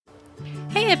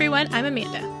everyone, I'm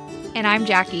Amanda. And I'm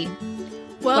Jackie.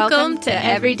 Welcome to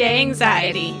Everyday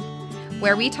Anxiety,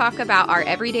 where we talk about our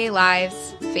everyday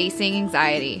lives facing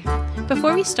anxiety.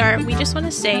 Before we start, we just want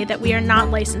to say that we are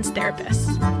not licensed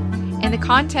therapists. And the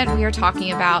content we are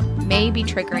talking about may be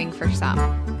triggering for some.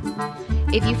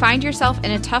 If you find yourself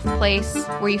in a tough place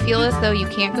where you feel as though you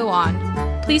can't go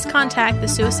on, please contact the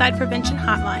Suicide Prevention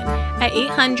Hotline at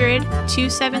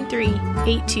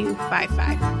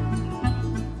 800-273-8255.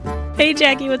 Hey,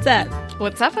 Jackie, what's up?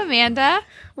 What's up, Amanda?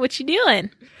 What you doing?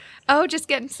 Oh, just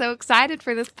getting so excited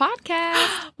for this podcast.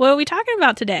 What are we talking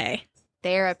about today?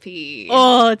 Therapy.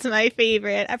 Oh, it's my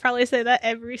favorite. I probably say that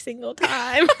every single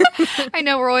time. I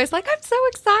know, we're always like, I'm so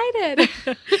excited.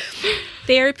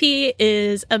 Therapy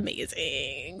is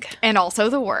amazing. And also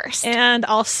the worst. And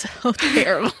also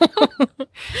terrible.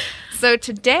 So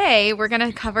today, we're going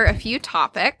to cover a few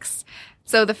topics.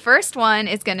 So the first one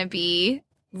is going to be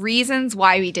reasons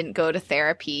why we didn't go to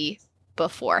therapy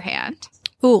beforehand.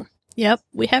 Ooh. Yep,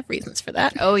 we have reasons for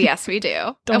that. Oh, yes, we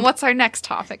do. And what's our next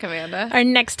topic, Amanda? Our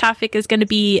next topic is going to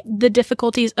be the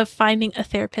difficulties of finding a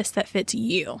therapist that fits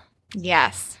you.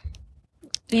 Yes.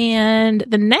 And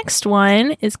the next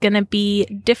one is going to be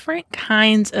different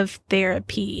kinds of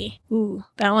therapy. Ooh,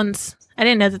 that one's... I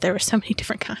didn't know that there were so many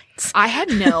different kinds. I had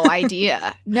no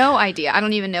idea. No idea. I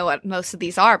don't even know what most of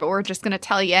these are, but we're just going to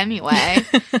tell you anyway.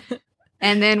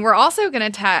 And then we're also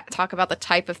going to talk about the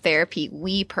type of therapy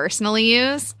we personally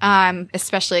use. I'm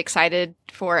especially excited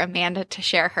for Amanda to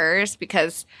share hers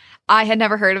because I had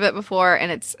never heard of it before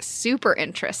and it's super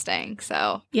interesting.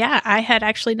 So yeah, I had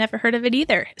actually never heard of it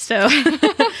either. So,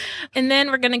 and then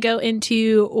we're going to go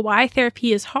into why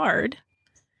therapy is hard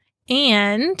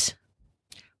and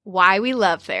why we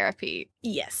love therapy.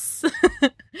 Yes.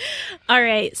 All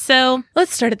right. So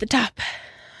let's start at the top.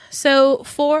 So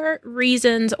 4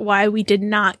 reasons why we did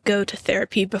not go to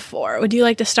therapy before. Would you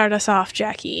like to start us off,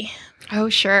 Jackie? Oh,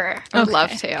 sure. I would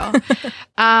love to.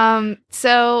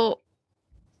 So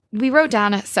we wrote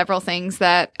down several things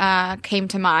that came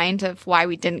to mind of why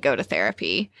we didn't go to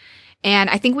therapy. And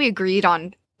I think we agreed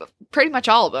on pretty much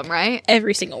all of them, right?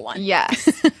 Every single one.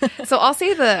 Yes. So I'll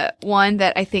say the one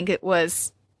that I think it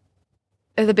was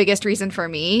the biggest reason for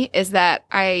me is that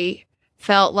I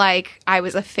felt like I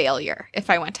was a failure if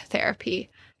I went to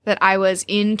therapy, that I was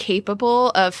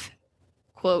incapable of,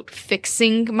 quote,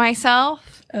 fixing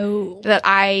myself, that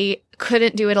I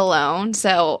couldn't do it alone,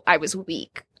 so I was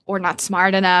weak or not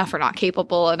smart enough or not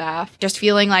capable enough, just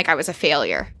feeling like I was a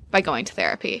failure by going to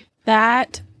therapy.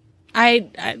 That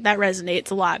resonates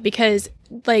a lot because,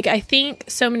 like, I think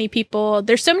so many people,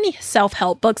 there's so many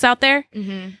self-help books out there.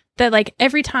 Mm-hmm. That, like,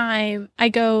 every time I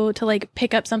go to, like,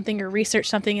 pick up something or research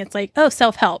something, it's like, oh,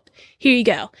 self-help. Here you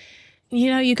go. You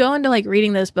know, you go into, like,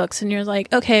 reading those books and you're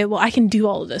like, okay, well, I can do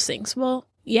all of those things. Well,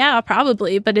 yeah,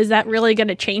 probably. But is that really going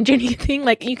to change anything?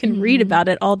 Like, you can read about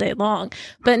it all day long.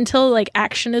 But until, like,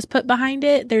 action is put behind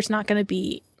it, there's not going to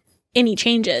be any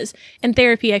changes. And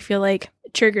therapy, I feel like,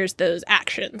 triggers those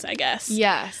actions, I guess.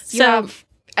 Yes. So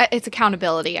it's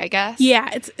accountability, I guess. Yeah,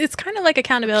 it's kind of like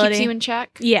accountability. Keeps you in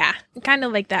check. Yeah, kind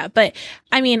of like that. But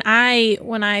I mean,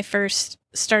 when I first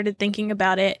started thinking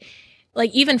about it,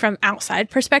 like even from outside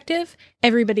perspective,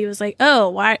 everybody was like, "Oh,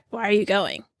 why are you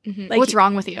going? Mm-hmm. Like, what's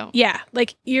wrong with you?" Yeah,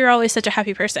 like you're always such a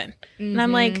happy person, and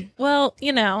I'm like, well,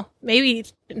 you know, maybe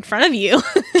in front of you,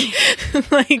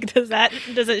 like, does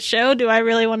it show? Do I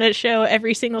really want to show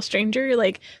every single stranger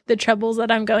like the troubles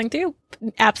that I'm going through?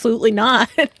 Absolutely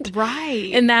not. Right.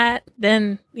 And that,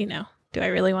 then, you know, do I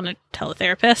really want to tell a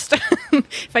therapist?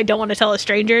 If I don't want to tell a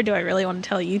stranger, do I really want to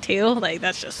tell you too? Like,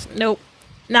 that's just, nope,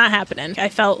 not happening. I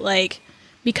felt like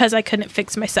because I couldn't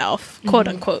fix myself, quote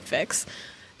unquote fix,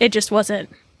 it wasn't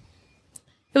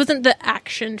the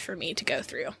action for me to go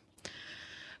through.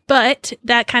 But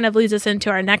that kind of leads us into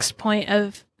our next point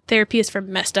of therapy is for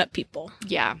messed up people.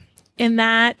 Yeah. And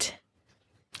that...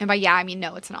 And by yeah, I mean,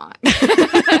 no, it's not.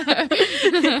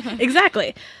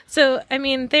 Exactly. So, I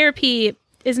mean, therapy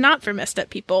is not for messed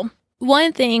up people.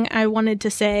 One thing I wanted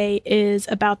to say is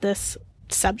about this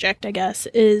subject, I guess,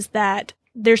 is that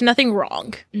there's nothing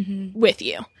wrong with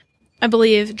you. I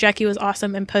believe Jackie was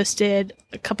awesome and posted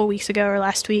a couple weeks ago or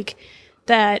last week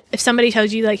that if somebody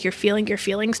tells you like you're feeling your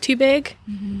feelings too big,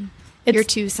 you're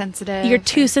too sensitive. You're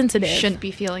too sensitive. Shouldn't be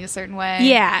feeling a certain way.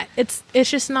 Yeah, it's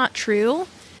just not true.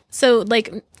 So,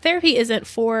 like, therapy isn't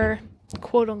for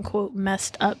quote-unquote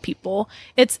messed up people.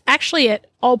 It's actually at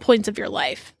all points of your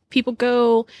life. People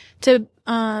go to,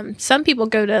 some people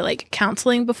go to, like,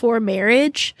 counseling before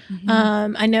marriage.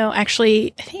 I know,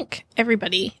 actually, I think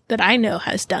everybody that I know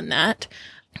has done that.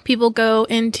 People go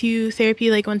into therapy,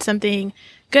 like, when something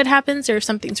good happens or if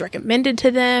something's recommended to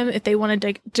them, if they want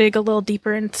to dig a little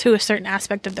deeper into a certain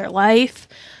aspect of their life.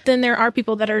 Then there are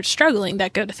people that are struggling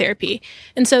that go to therapy.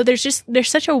 And so there's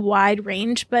such a wide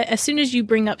range, but as soon as you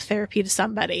bring up therapy to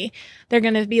somebody, they're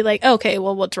going to be like, okay,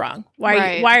 well, what's wrong?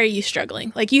 Why are you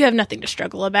struggling? Like, you have nothing to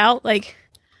struggle about. Like,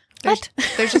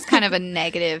 there's just kind of a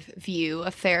negative view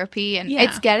of therapy, and Yeah.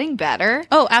 it's getting better.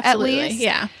 Oh, absolutely. At least.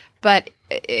 Yeah. But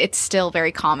it's still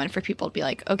very common for people to be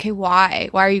like, okay, why?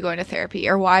 Why are you going to therapy?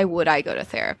 Or why would I go to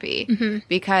therapy? Mm-hmm.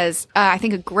 Because I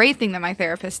think a great thing that my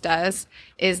therapist does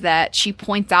is that she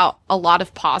points out a lot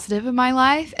of positive in my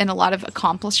life and a lot of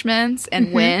accomplishments and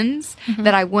Mm-hmm. wins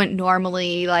that I wouldn't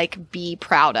normally like be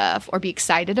proud of or be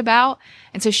excited about.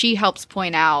 And so she helps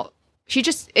point out,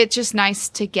 it's just nice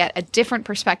to get a different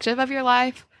perspective of your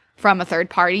life from a third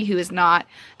party who is not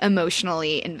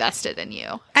emotionally invested in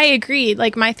you. I agree.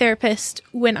 Like, my therapist,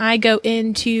 when I go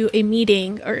into a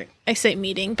meeting, or I say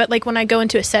meeting, but like when I go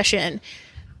into a session,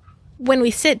 when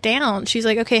we sit down, she's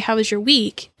like, okay, how was your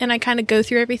week? And I kind of go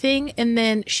through everything. And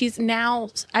then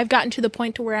I've gotten to the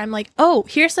point to where I'm like, oh,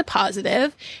 here's the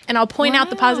positive. And I'll point out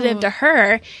the positive to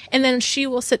her. And then she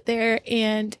will sit there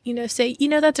and, say,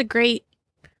 that's a great,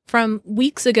 from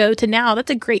weeks ago to now,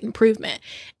 that's a great improvement.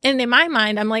 And in my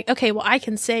mind, I'm like, okay, well, I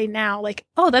can say now, like,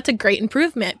 oh, that's a great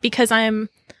improvement because I'm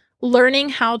learning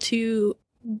how to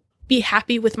be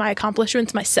happy with my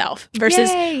accomplishments myself versus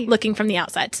Yay. looking from the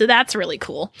outside. So that's really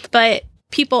cool. But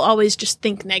people always just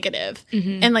think negative.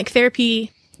 And like,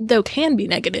 therapy, though, can be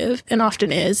negative and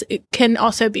often is, it can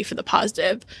also be for the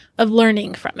positive of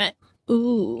learning from it.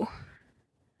 Ooh.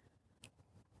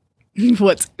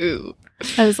 What's ooh?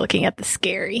 I was looking at the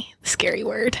scary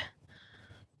word.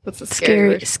 What's the scary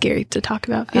word? Scary to talk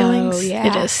about feelings. Oh, yeah.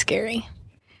 It is scary.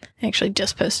 I actually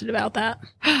just posted about that.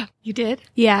 You did?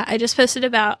 Yeah, I just posted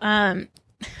about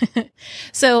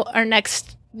so our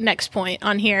next point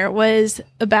on here was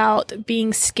about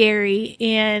being scary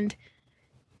and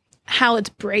how it's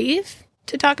brave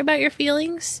to talk about your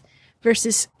feelings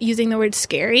versus using the word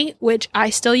scary, which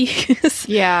I still use.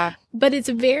 Yeah. But it's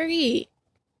very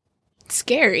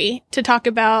scary to talk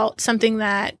about something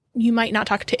that you might not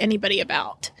talk to anybody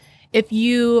about. If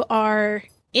you are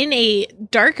in a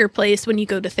darker place when you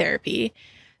go to therapy,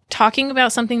 talking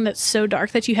about something that's so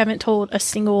dark that you haven't told a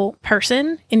single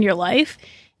person in your life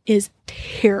is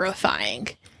terrifying.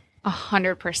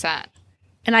 100%.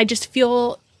 And I just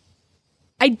feel,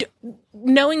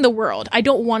 knowing the world, I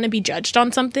don't want to be judged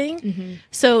on something.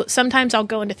 So sometimes I'll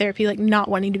go into therapy like not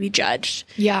wanting to be judged.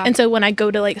 Yeah. And so when I go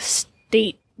to like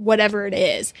state whatever it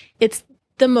is, it's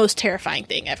the most terrifying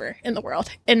thing ever in the world.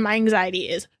 And my anxiety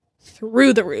is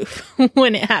through the roof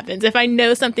when it happens. If I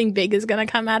know something big is going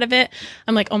to come out of it,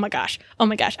 I'm like, oh my gosh,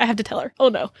 I have to tell her. Oh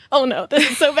no,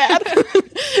 this is so bad.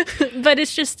 But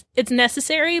it's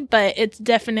necessary, but it's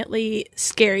definitely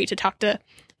scary to talk to,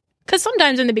 because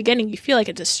sometimes in the beginning you feel like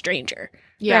it's a stranger.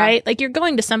 Yeah. Right? Like, you're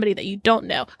going to somebody that you don't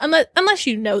know, unless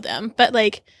you know them. But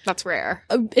like, That's rare.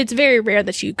 it's very rare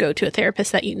that you go to a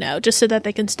therapist that you know, just so that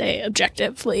they can stay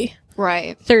objectively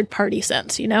Right. third party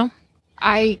sense,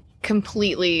 I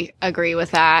completely agree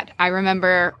with that. I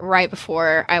remember right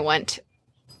before I went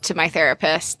to my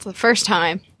therapist the first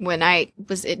time when I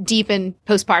was deep in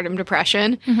postpartum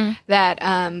depression, that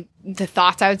the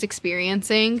thoughts I was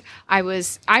experiencing, I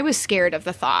was scared of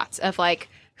the thoughts of like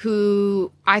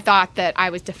who I thought that I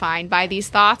was defined by these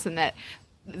thoughts, and that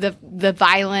the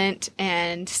violent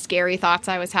and scary thoughts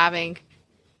I was having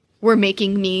were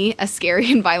making me a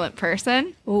scary and violent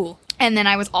person. Ooh. And then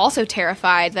I was also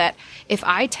terrified that if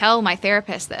I tell my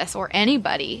therapist this or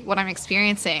anybody what I'm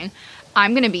experiencing,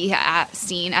 I'm going to be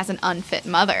seen as an unfit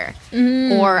mother,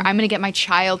 or I'm going to get my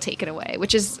child taken away,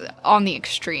 which is on the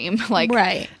extreme. Like,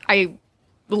 Right. I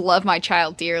love my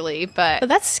child dearly, but But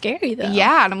that's scary, though.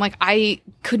 yeah, and I'm like, I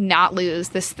could not lose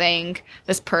this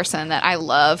person that I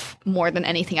love more than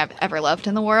anything I've ever loved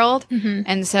in the world.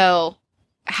 And so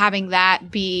having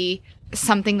that be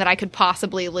something that I could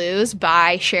possibly lose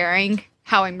by sharing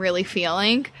how I'm really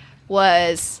feeling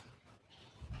was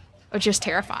just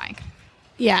terrifying.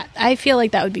 Yeah, I feel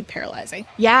like that would be paralyzing.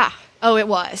 Yeah. Oh, it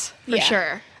was, for Yeah.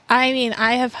 sure. I mean,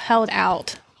 I have held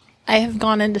out. I have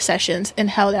gone into sessions and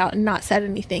held out and not said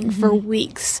anything for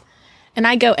weeks. And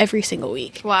I go every single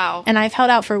week. Wow. And I've held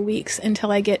out for weeks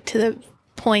until I get to the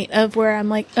point of where I'm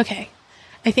like, okay,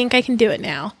 I think I can do it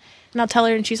now. And I'll tell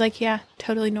her, and she's like, yeah,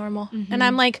 totally normal. And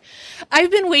I'm like, I've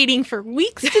been waiting for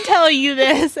weeks to tell you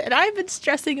this, and I've been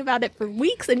stressing about it for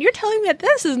weeks, and you're telling me that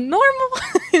this is normal?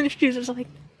 And she's just like,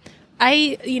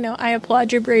 I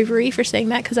applaud your bravery for saying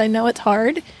that, because I know it's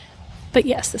hard. But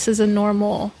yes, this is a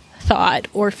normal thought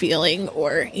or feeling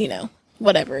or,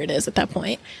 whatever it is at that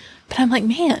point. But I'm like,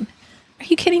 man, are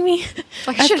you kidding me?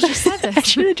 Like, I should have just said this. I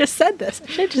should have just said this. I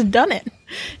should have just done it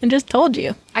and just told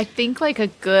you. I think like a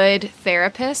good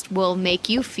therapist will make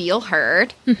you feel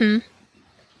heard,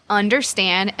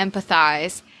 understand,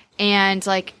 empathize, and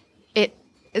like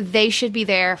they should be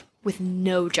there with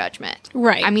no judgment.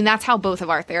 Right. I mean, that's how both of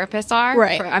our therapists are.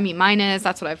 Right. I mean, mine is.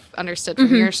 That's what I've understood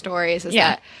from your stories is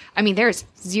that, I mean, there's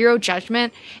zero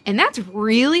judgment. And that's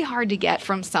really hard to get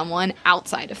from someone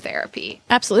outside of therapy.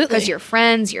 Absolutely. Because your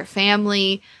friends, your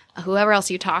family, whoever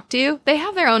else you talk to, they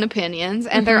have their own opinions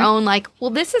and their own like, well,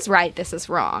 this is right, this is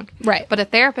wrong. Right. But a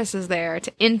therapist is there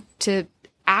to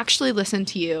actually listen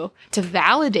to you, to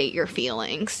validate your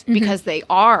feelings because they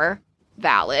are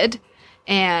valid.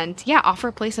 And offer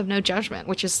a place of no judgment,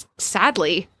 which is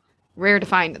sadly rare to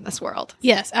find in this world.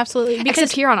 Yes, absolutely.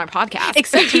 Except here on our podcast.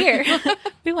 Except here.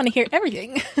 We want to hear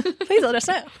everything. Please let us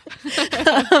know.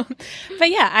 But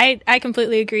yeah, I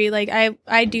completely agree. Like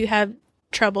I do have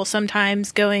trouble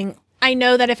sometimes going, I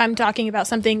know that if I'm talking about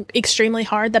something extremely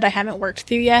hard that I haven't worked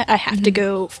through yet, I have to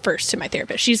go first to my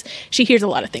therapist. She hears a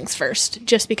lot of things first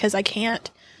just because I can't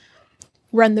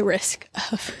run the risk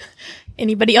of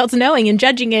anybody else knowing and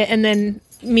judging it and then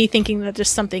me thinking that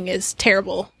just something is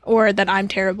terrible or that I'm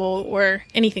terrible or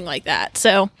anything like that.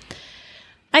 So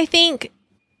I think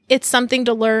it's something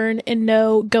to learn and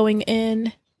know going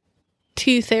in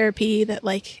to therapy that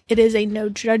like it is a no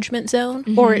judgment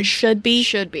zone or it should be.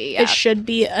 Should be, It should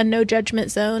be a no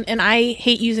judgment zone. And I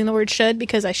hate using the word should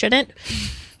because I shouldn't.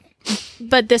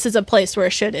 But this is a place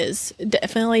where should is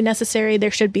definitely necessary.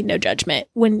 There should be no judgment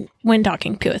when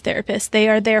talking to a therapist. They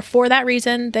are there for that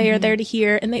reason. They are there to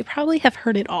hear, and they probably have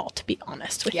heard it all, to be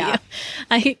honest with you.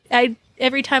 I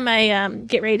every time I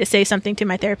get ready to say something to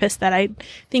my therapist that I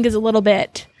think is a little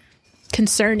bit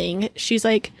concerning, she's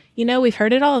like, we've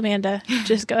heard it all, Amanda.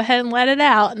 Just go ahead and let it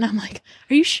out. And I'm like,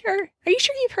 are you sure? Are you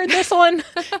sure you've heard this one?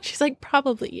 She's like,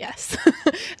 probably yes.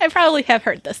 I probably have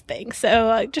heard this thing.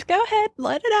 So just go ahead,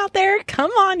 let it out there.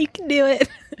 Come on, you can do it.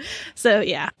 So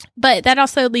yeah. But that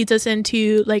also leads us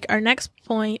into like our next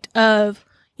point of,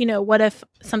 what if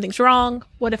something's wrong?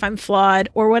 What if I'm flawed?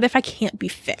 Or what if I can't be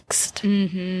fixed?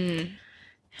 Mm-hmm.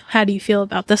 How do you feel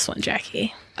about this one,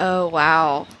 Jackie? Oh,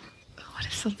 wow. What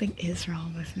if something is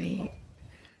wrong with me?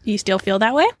 Do you still feel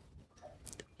that way?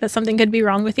 That something could be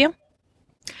wrong with you?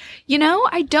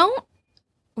 I don't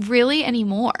really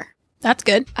anymore. That's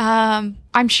good.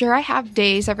 I'm sure I have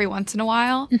days every once in a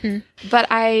while, but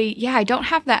I don't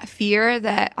have that fear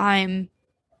that I'm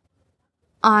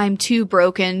too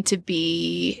broken to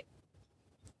be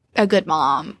a good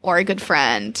mom or a good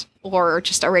friend or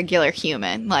just a regular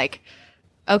human. Like,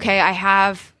 okay, I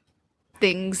have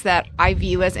things that I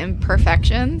view as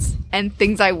imperfections and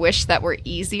things I wish that were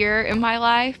easier in my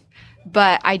life,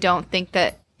 but I don't think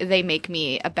that they make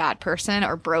me a bad person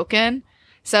or broken.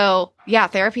 So yeah,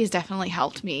 therapy has definitely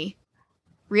helped me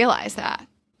realize that.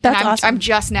 That's awesome. I'm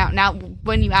just now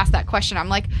when you ask that question, I'm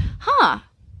like,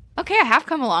 okay, I have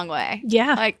come a long way.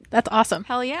 Yeah. Like, that's awesome.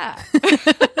 hell yeah.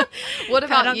 What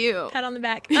about you? Pat on the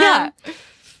back. Yeah.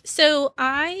 So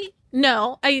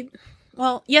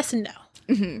yes and no,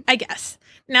 I guess,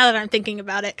 now that I'm thinking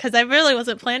about it, because I really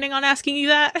wasn't planning on asking you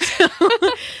that.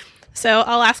 So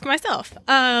I'll ask myself,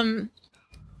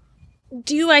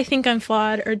 do I think I'm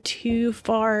flawed or too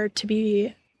far to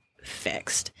be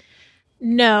fixed?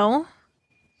 No,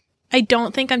 I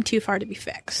don't think I'm too far to be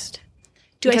fixed.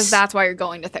 Because that's why you're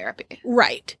going to therapy.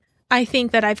 Right. I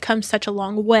think that I've come such a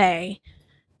long way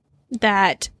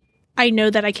that I know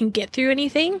that I can get through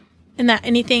anything and that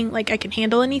anything, like I can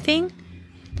handle anything.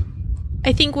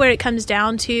 I think what it comes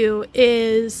down to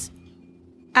is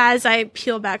as I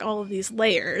peel back all of these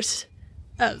layers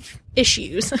of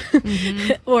issues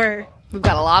or we've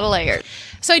got a lot of layers.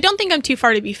 So I don't think I'm too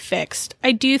far to be fixed.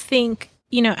 I do think,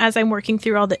 as I'm working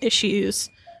through all the issues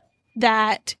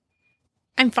that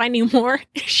I'm finding more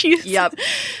issues. Yep.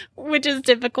 Which is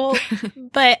difficult.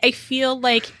 But I feel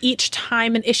like each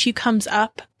time an issue comes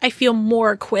up, I feel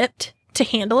more equipped to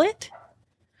handle it.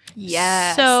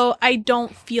 Yes. So I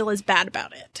don't feel as bad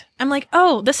about it. I'm like,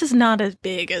 oh, this is not as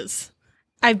big as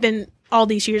I've been all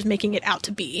these years making it out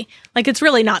to be. Like, it's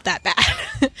really not that bad.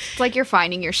 It's like you're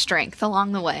finding your strength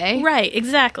along the way. Right,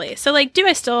 exactly. So, like, do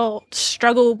I still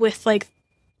struggle with, like,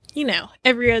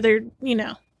 every other,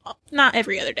 not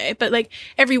every other day, but, like,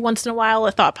 every once in a while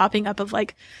a thought popping up of,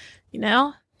 like,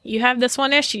 you have this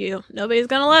one issue. Nobody's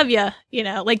gonna love you.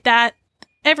 Like that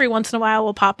every once in a while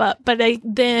will pop up. But I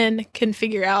then can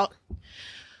figure out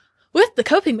with the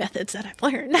coping methods that I've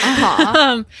learned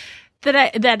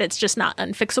that it's just not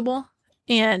unfixable.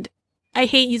 And I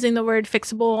hate using the word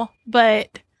fixable,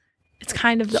 but it's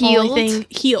kind of the only thing.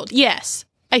 Healed. Yes.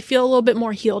 I feel a little bit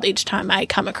more healed each time I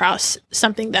come across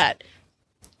something that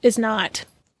is not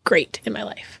great in my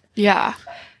life. Yeah.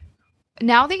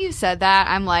 Now that you said that,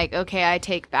 I'm like, okay, I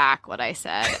take back what I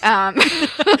said.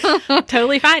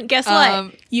 Totally fine. Guess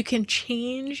what? You can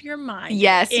change your mind.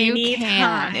 Yes, you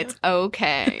can. It's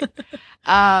okay.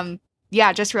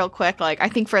 Yeah, just real quick. Like, I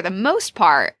think for the most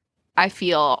part, I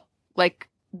feel like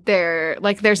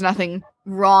there's nothing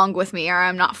wrong with me, or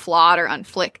I'm not flawed or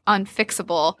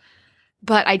unfixable.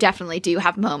 But I definitely do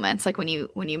have moments, like when you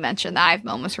mentioned that, I have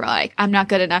moments where like, I'm not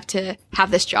good enough to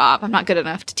have this job. I'm not good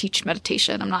enough to teach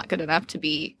meditation. I'm not good enough to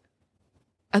be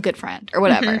a good friend or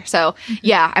whatever. Mm-hmm. So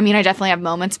yeah, I mean, I definitely have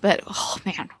moments, but oh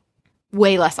man,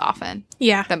 way less often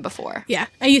than before. Yeah.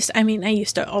 I just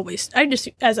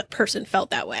as a person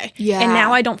felt that way. Yeah. And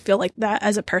now I don't feel like that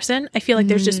as a person. I feel like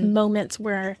there's just moments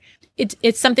where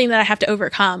it's something that I have to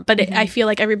overcome, but I feel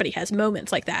like everybody has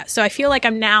moments like that. So I feel like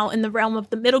I'm now in the realm of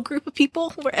the middle group of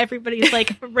people where everybody's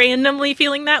like randomly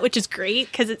feeling that, which is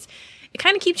great because it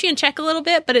kind of keeps you in check a little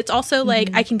bit, but it's also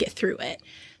like I can get through it.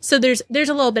 So there's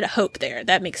a little bit of hope there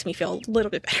that makes me feel a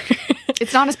little bit better.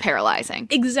 It's not as paralyzing.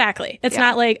 Exactly. It's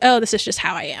not like, oh, this is just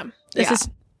how I am. This is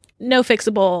no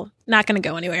fixable, not going to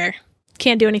go anywhere.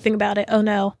 Can't do anything about it. Oh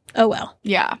no. Oh well.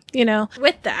 Yeah. You know,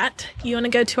 with that, you want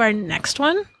to go to our next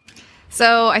one?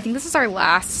 So I think this is our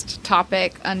last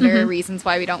topic under reasons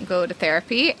why we don't go to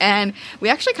therapy. And we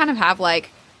actually kind of have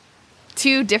like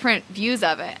two different views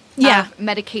of it. Yeah. Of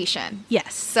medication.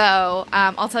 Yes. So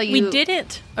I'll tell you. We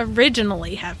didn't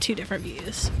originally have two different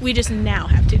views. We just now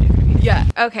have two different views. Yeah.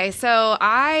 Okay. So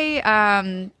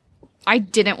I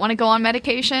didn't want to go on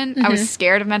medication. I was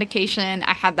scared of medication.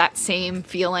 I had that same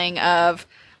feeling of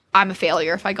I'm a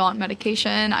failure if I go on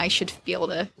medication. I should be able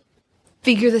to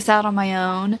figure this out on my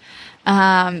own.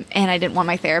 And I didn't want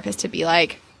my therapist to be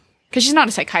like, because she's not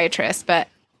a psychiatrist, but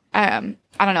I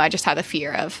don't know. I just had the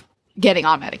fear of getting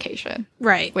on medication.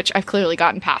 Right. Which I've clearly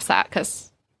gotten past that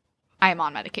because I am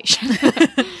on medication.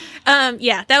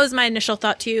 Yeah, that was my initial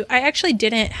thought too. I actually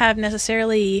didn't have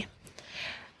necessarily...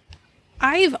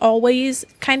 I've always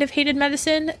kind of hated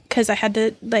medicine because I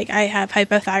have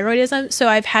hypothyroidism, so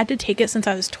I've had to take it since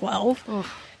I was 12.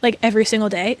 Oof. Like every single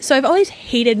day. So I've always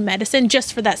hated medicine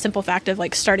just for that simple fact of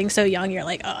like starting so young, you're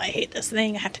like, oh, I hate this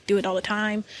thing. I have to do it all the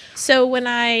time. So when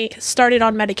I started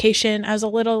on medication, I was a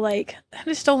little like, I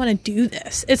just don't want to do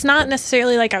this. It's not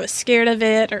necessarily like I was scared of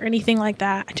it or anything like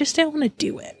that. I just didn't want to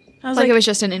do it. I was like it was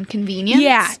just an inconvenience?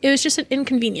 Yeah, it was just an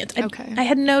inconvenience. Okay. I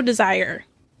had no desire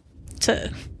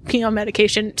to be on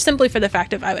medication simply for the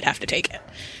fact of I would have to take it.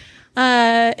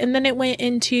 And then it went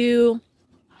into...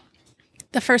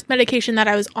 The first medication that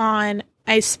I was on,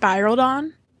 I spiraled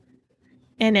on,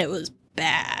 and it was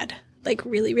bad, like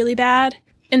really, really bad.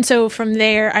 And so from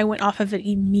there, I went off of it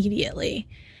immediately,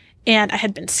 and I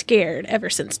had been scared ever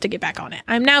since to get back on it.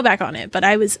 I'm now back on it, but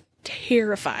I was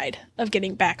terrified of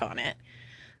getting back on it.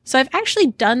 So I've actually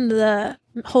done the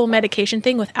whole medication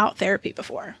thing without therapy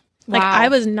before. Wow. Like I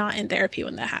was not in therapy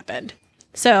when that happened.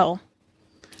 So.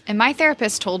 And my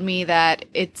therapist told me that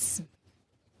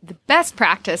the best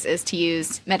practice is to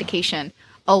use medication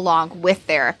along with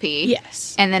therapy.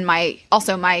 Yes. And then my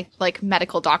like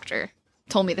medical doctor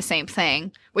told me the same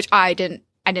thing, which I didn't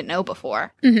know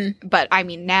before. Mm-hmm. But I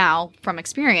mean, now from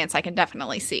experience, I can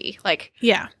definitely see like,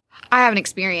 yeah, I haven't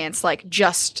experienced like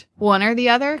just one or the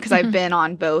other because I've been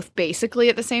on both basically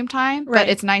at the same time. Right. But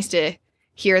it's nice to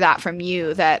hear that from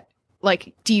you that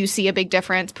like, do you see a big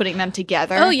difference putting them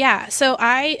together? Oh, yeah. So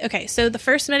so the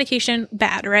first medication,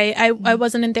 bad, right? I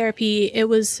wasn't in therapy. It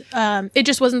was, it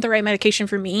just wasn't the right medication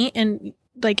for me. And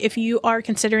like, if you are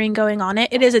considering going on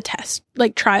it, it is a test,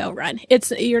 like trial run.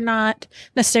 You're not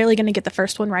necessarily going to get the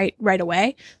first one right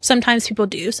away. Sometimes people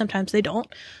do, sometimes they don't.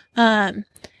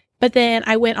 But then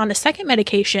I went on a second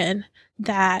medication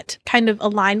that kind of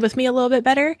aligned with me a little bit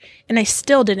better. And I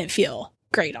still didn't feel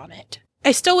great on it.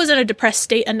 I still was in a depressed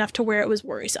state enough to where it was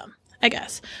worrisome, I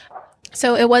guess.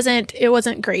 So it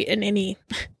wasn't great in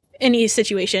any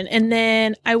situation. And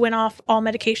then I went off all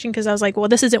medication because I was like, well,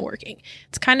 this isn't working.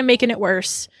 It's kind of making it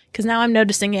worse because now I'm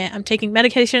noticing it. I'm taking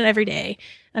medication every day.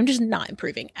 I'm just not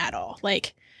improving at all.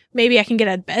 Like maybe I can get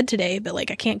out of bed today, but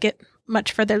like I can't get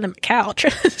much further than my couch.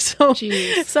 So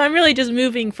I'm really just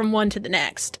moving from one to the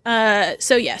next.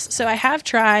 So yes. So I have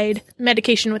tried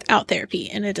medication without therapy,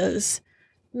 and it does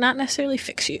not necessarily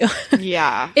fix you.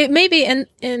 Yeah. It may be,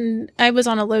 and I was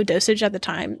on a low dosage at the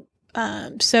time.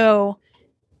 So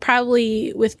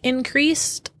probably with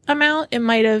increased amount, it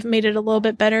might have made it a little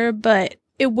bit better, but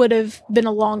it would have been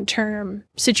a long-term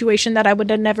situation that I would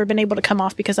have never been able to come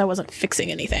off because I wasn't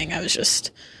fixing anything. I was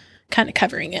just kind of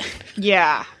covering it.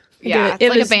 Yeah. Yeah.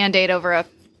 It's like a Band-Aid over a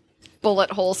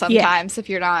bullet hole sometimes if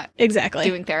you're not exactly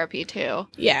doing therapy too.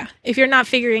 Yeah. If you're not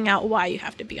figuring out why you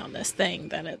have to be on this thing,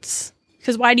 then it's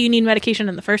because why do you need medication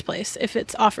in the first place if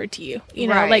it's offered to you? You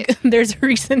know, Right. like there's a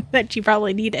reason that you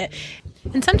probably need it.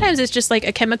 And sometimes it's just like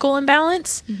a chemical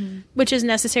imbalance, which is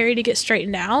necessary to get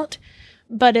straightened out,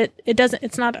 but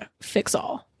it's not a fix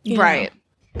all. Right.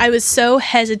 I was so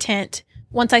hesitant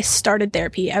once I started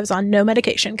therapy. I was on no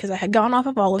medication because I had gone off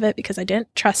of all of it because I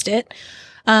didn't trust it.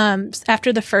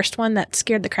 After the first one that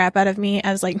scared the crap out of me,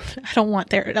 I was like, I don't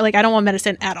want therapy. Like, I don't want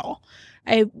medicine at all.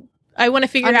 I want to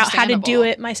figure out how to do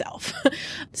it myself.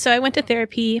 So I went to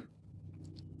therapy,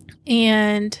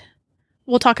 and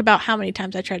we'll talk about how many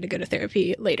times I tried to go to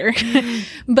therapy later.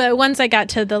 But once I got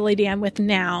to the lady I'm with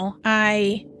now,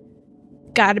 I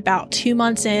got about 2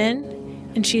 months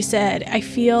in, and she said, I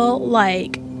feel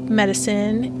like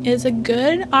medicine is a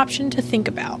good option to think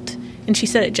about. And she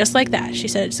said it just like that. She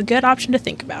said it's a good option to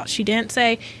think about. She didn't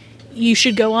say you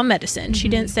should go on medicine. She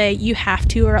didn't say you have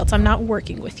to or else I'm not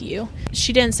working with you.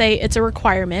 She didn't say it's a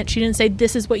requirement. She didn't say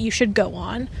this is what you should go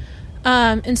on.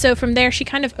 And so from there, she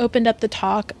kind of opened up the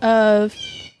talk of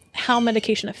how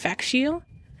medication affects you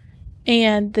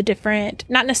and the different,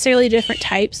 not necessarily different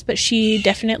types, but she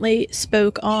definitely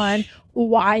spoke on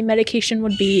why medication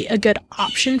would be a good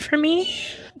option for me.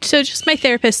 So just my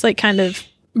therapist like kind of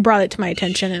brought it to my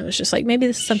attention, and it was just like, maybe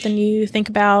this is something you think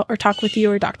about or talk with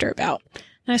your doctor about.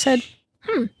 And I said,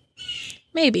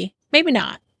 maybe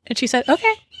not. And she said,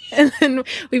 okay. And then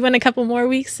we went a couple more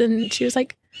weeks, and she was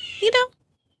like,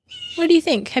 what do you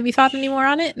think? Have you thought any more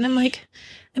on it? And I'm like,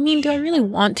 I mean, do I really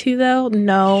want to though?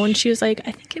 No. And she was like,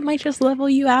 I think it might just level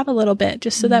you out a little bit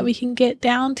just so that we can get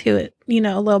down to it, a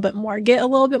little bit more, get a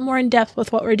little bit more in depth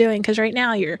with what we're doing. Cause right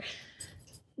now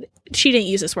she didn't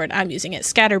use this word. I'm using it.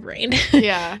 Scatterbrained.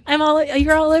 Yeah.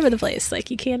 You're all over the place.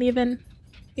 Like you can't even,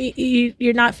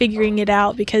 you're not figuring it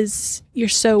out because you're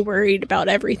so worried about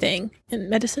everything. In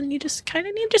medicine, you just kind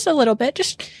of need just a little bit.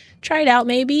 Just try it out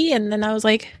maybe. And then I was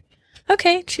like,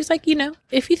 okay. She's like,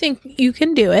 if you think you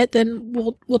can do it, then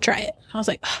we'll try it. I was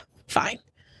like, oh, fine.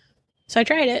 So I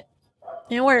tried it.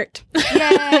 And it worked.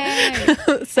 Yay!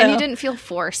 So, and you didn't feel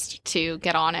forced to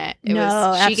get on it. She gave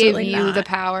absolutely you not. the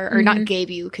power, or not gave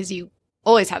you because you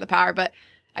always had the power, but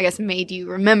I guess made you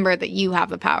remember that you have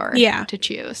the power to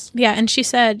choose. Yeah. And she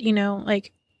said,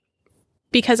 like,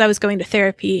 because I was going to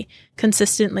therapy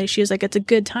consistently, she was like, it's a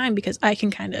good time because I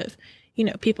can kind of,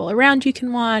 people around you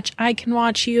can watch. I can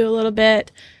watch you a little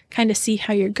bit, kind of see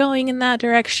how you're going in that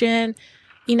direction.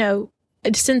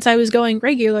 Since I was going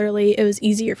regularly, it was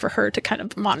easier for her to kind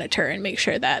of monitor and make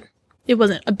sure that it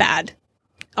wasn't a bad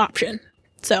option.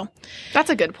 So that's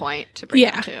a good point to bring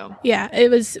up too. Yeah. It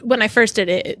was when I first did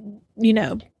it,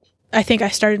 I think I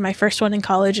started my first one in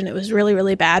college and it was really,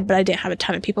 really bad, but I didn't have a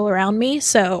ton of people around me.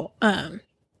 So,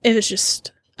 it was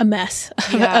just a mess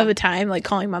of a time, like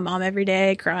calling my mom every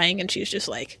day, crying. And she was just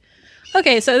like,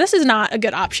 okay, so this is not a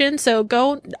good option. So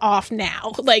go off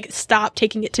now. Like, stop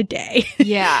taking it today.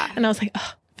 Yeah. And I was like,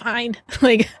 oh, fine.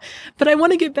 Like, but I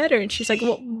want to get better. And she's like,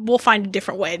 well, we'll find a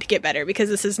different way to get better because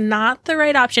this is not the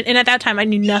right option. And at that time I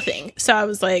knew nothing. So I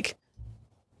was like,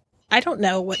 I don't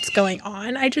know what's going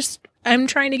on. I'm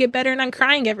trying to get better and I'm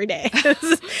crying every day.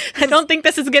 I don't think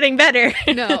this is getting better.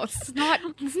 No, it's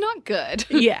not good.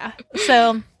 Yeah.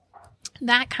 So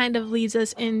that kind of leads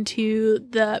us into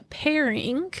the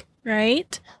pairing,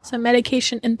 right? So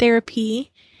medication and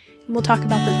therapy. And we'll talk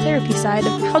about the therapy side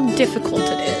of how difficult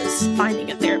it is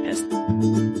finding a therapist.